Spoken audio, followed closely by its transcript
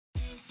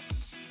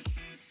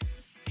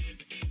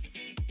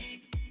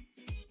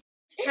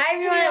Hi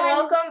everyone and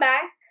welcome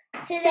back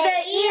to the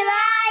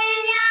Eli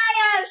and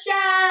Yoyo show.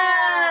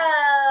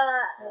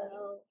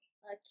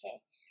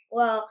 Okay,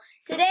 well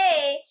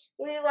today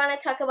we want to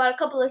talk about a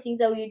couple of things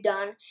that we've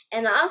done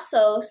and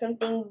also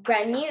something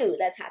brand new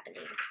that's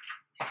happening.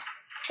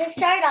 To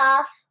start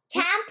off,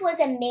 camp was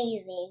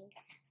amazing.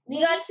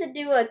 We got to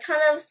do a ton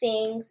of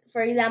things,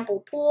 for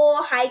example, pool,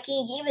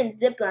 hiking, even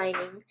zip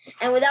lining,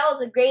 and that was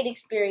a great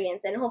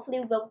experience, and hopefully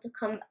we'll be able to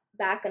come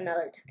back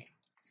another time.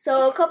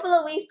 So a couple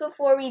of weeks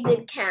before we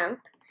did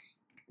camp,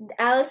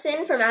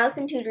 Allison from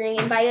Allison Tutoring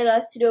invited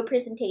us to do a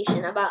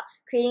presentation about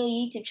creating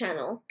a YouTube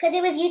channel. Because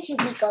it was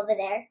YouTube week over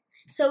there.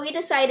 So we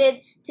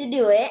decided to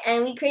do it,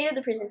 and we created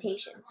the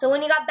presentation. So when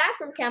we got back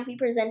from camp, we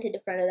presented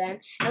in front of them,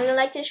 and we'd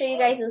like to show you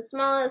guys a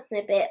small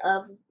snippet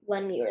of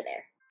when we were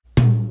there.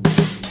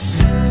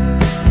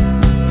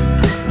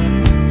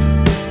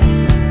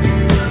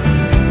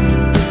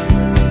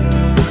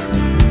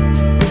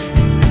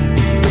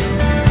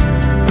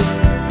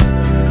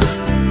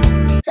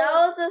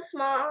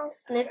 Small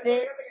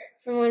snippet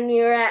from when we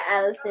were at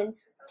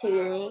Allison's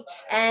Tutoring,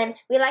 and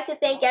we'd like to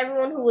thank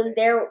everyone who was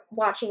there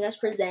watching us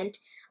present.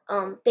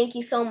 Thank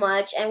you so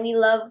much, and we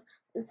love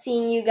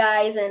seeing you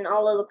guys and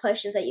all of the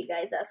questions that you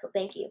guys asked, so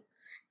thank you.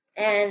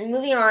 And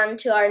moving on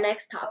to our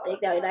next topic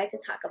that we'd like to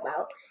talk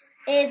about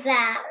is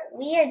that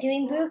we are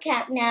doing boot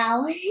camp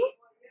now.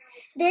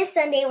 This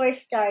Sunday we're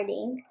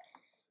starting.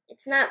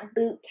 It's not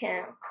boot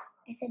camp.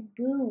 I said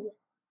boo.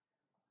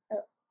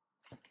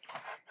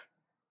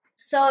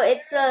 So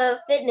it's a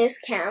fitness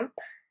camp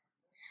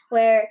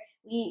where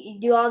we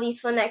do all these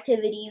fun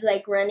activities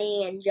like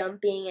running and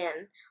jumping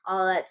and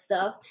all that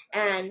stuff.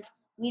 And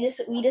we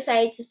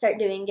decided to start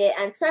doing it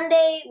on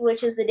Sunday,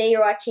 which is the day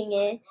you're watching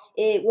it.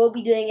 We'll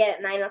be doing it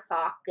at 9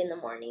 o'clock in the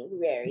morning,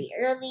 very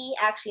early.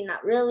 Actually,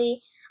 not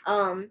really.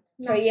 For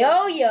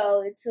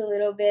Yo-Yo, it's a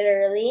little bit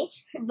early.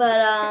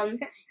 But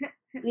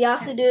we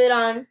also do it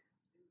on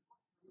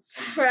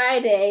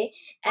Friday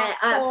at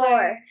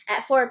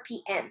 4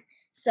 p.m.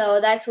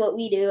 So that's what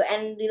we do,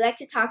 and we like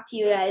to talk to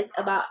you guys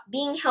about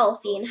being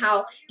healthy and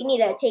how you need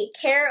to take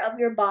care of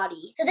your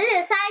body. So this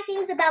is 5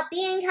 things about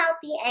being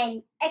healthy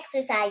and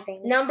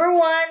exercising. Number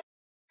 1,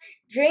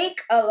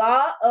 drink a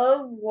lot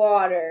of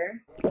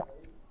water.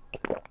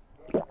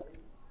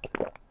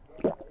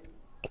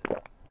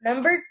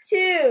 Number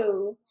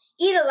 2,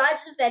 eat a lot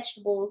of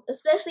vegetables,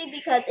 especially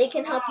because it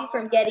can help you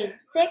from getting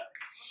sick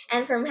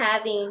and from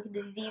having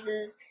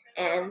diseases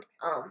and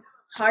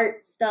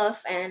heart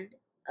stuff and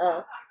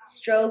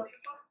stroke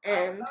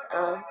and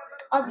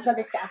all this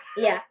other stuff.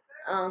 Yeah.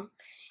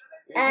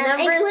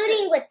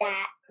 Including with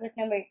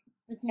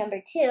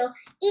number 2,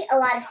 eat a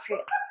lot of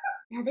fruit.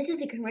 Now this is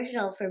the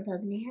commercial for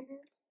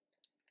bananas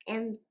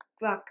and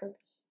broccoli.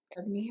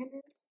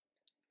 Bananas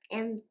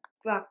and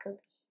broccoli.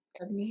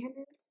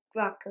 Bananas,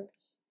 broccoli.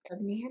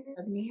 Banana,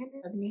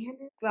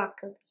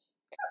 broccoli.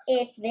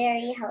 It's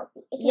very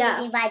healthy. It can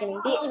give you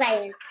vitamin D,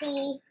 vitamin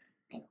C,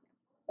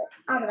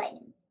 all the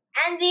vitamins.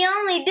 And the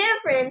only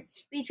difference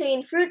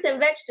between fruits and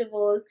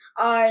vegetables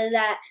are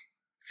that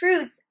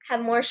fruits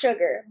have more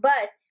sugar,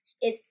 but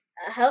it's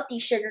a healthy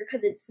sugar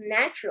because it's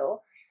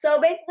natural. So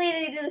basically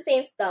they do the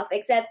same stuff,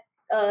 except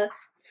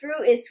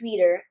fruit is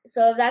sweeter.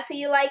 So if that's what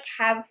you like,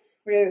 have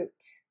fruit.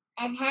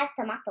 And have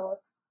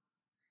tomatoes,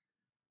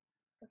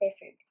 because they're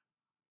fruit.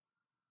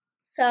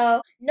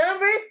 So,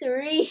 number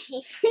 3.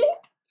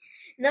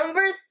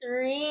 Number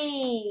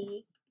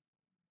 3.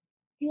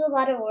 Do a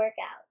lot of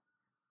workouts.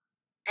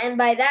 And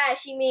by that,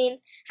 she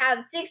means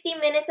have 60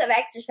 minutes of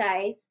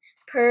exercise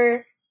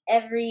per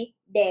every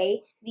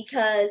day,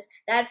 because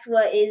that's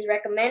what is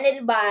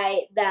recommended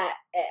by the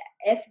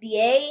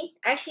FDA.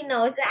 Actually,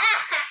 no, it's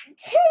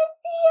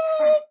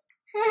FDA.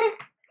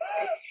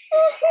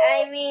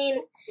 I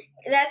mean,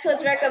 that's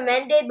what's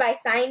recommended by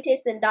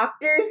scientists and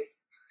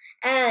doctors,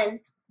 and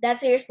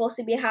that's what you're supposed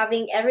to be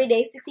having every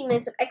day, 60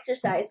 minutes of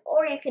exercise,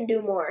 or you can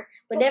do more,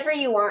 whatever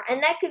you want.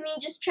 And that could mean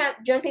just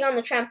jumping on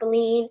the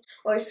trampoline,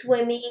 or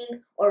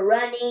swimming, or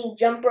running,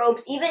 jump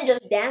ropes, even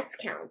just dance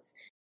counts.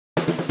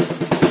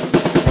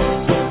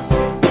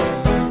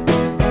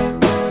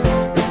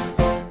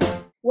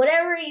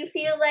 Whatever you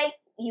feel like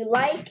you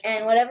like,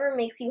 and whatever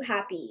makes you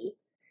happy.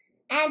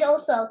 And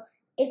also,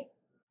 if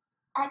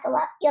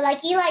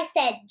like Eli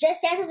said,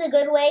 Just Dance is a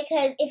good way,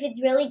 because if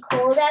it's really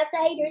cold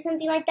outside or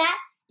something like that,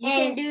 you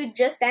can do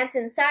Just Dance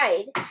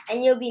inside,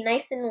 and you'll be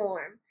nice and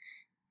warm.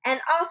 And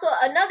also,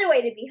 another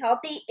way to be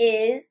healthy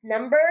is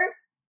number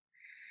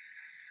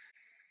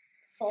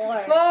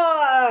 4.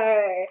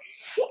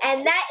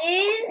 And that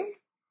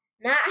is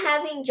not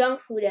having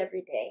junk food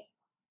every day.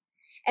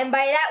 And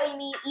by that, we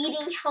mean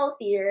eating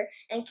healthier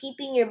and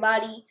keeping your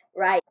body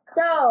right.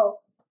 So,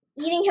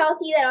 eating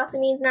healthy, that also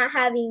means not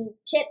having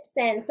chips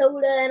and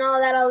soda and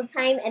all that all the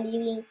time, and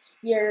eating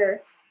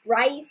your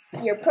rice,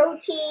 your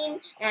protein,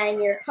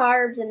 and your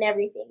carbs and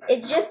everything.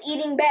 It's just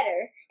eating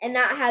better and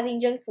not having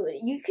junk food.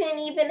 You can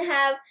even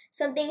have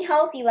something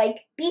healthy,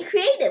 like be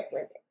creative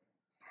with it.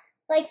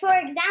 Like, for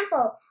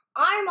example,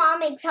 our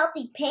mom makes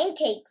healthy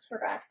pancakes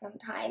for us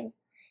sometimes.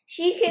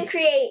 She can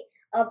create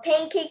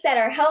pancakes that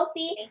are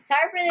healthy.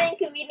 Sorry for the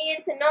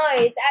inconvenience and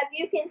noise. As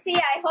you can see,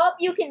 I hope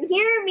you can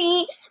hear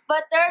me,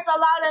 but there's a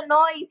lot of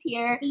noise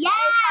here. Yeah.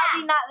 It's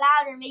probably not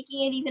louder,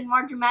 making it even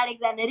more dramatic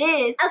than it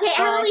is. Okay,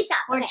 how about we stop?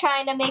 We're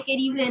trying to make it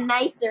even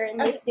nicer in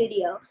this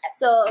studio.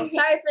 So,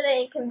 sorry for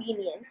the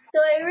inconvenience. So,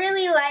 I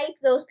really like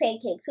those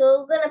pancakes.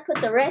 So, we're going to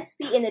put the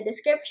recipe in the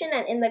description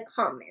and in the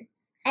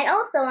comments. And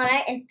also on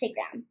our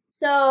Instagram.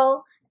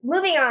 So,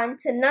 moving on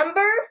to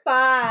number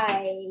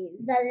 5.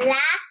 The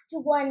last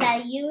one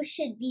that you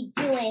should be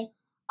doing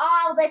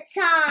all the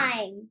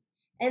time.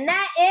 And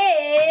that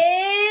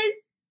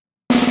is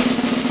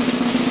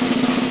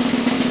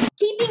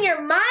keeping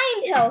your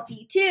mind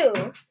healthy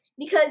too.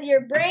 Because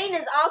your brain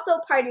is also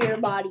part of your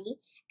body.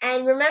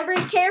 And remember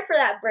to care for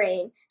that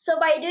brain. So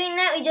by doing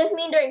that, we just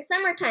mean during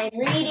summertime,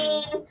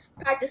 reading,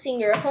 practicing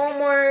your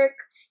homework.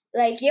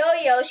 Like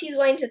Yo-Yo, she's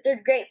going to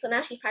 3rd grade, so now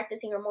she's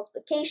practicing her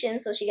multiplication,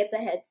 so she gets a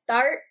head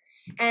start,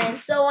 and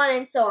so on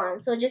and so on.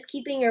 So just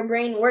keeping your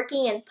brain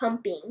working and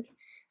pumping.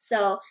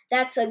 So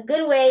that's a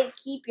good way to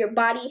keep your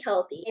body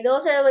healthy.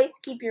 Those are the ways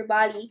to keep your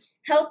body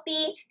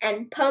healthy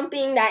and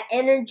pumping that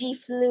energy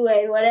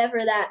fluid,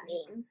 whatever that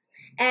means,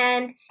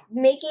 and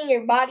making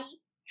your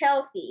body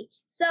healthy.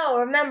 So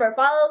remember,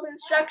 follow those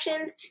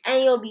instructions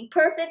and you'll be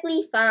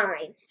perfectly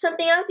fine.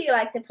 Something else you'd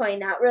like to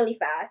point out really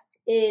fast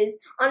is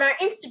on our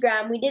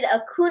Instagram, we did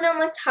Hakuna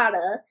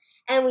Matata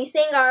and we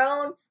sang our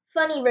own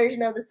funny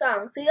version of the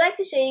song. So we'd like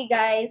to show you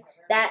guys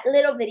that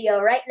little video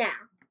right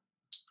now.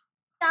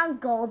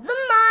 Jungle, the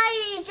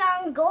mighty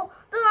jungle,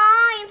 the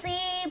lion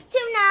sleeps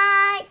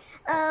tonight.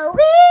 Oh,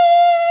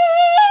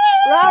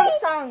 Wrong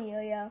song,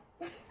 Yo-Yo.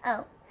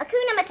 Oh,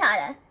 Hakuna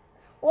Matata.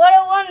 What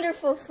a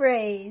wonderful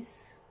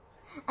phrase.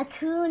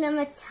 Hakuna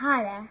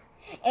Matata.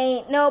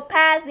 Ain't no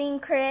passing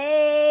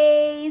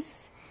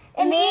craze.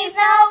 It means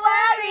no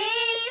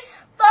worries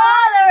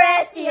for the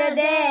rest of your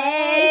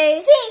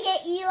day. Sing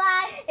it,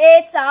 Eli.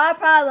 It's our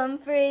problem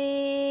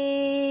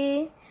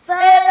free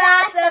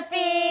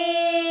philosophy.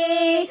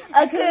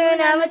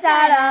 Hakuna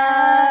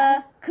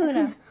Matata.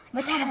 Hakuna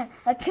Matata.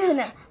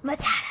 Hakuna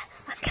Matata.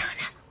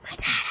 Hakuna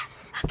Matata.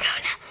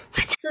 Hakuna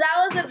Matata. So that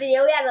was the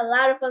video. We had a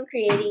lot of fun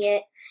creating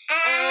it.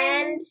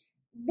 And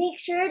make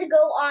sure to go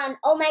on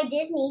Oh My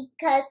Disney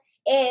because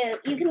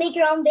you can make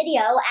your own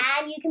video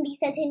and you can be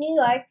sent to New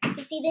York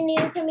to see the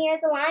new premiere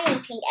of The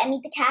Lion King and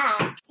meet the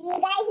cast. See you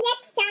guys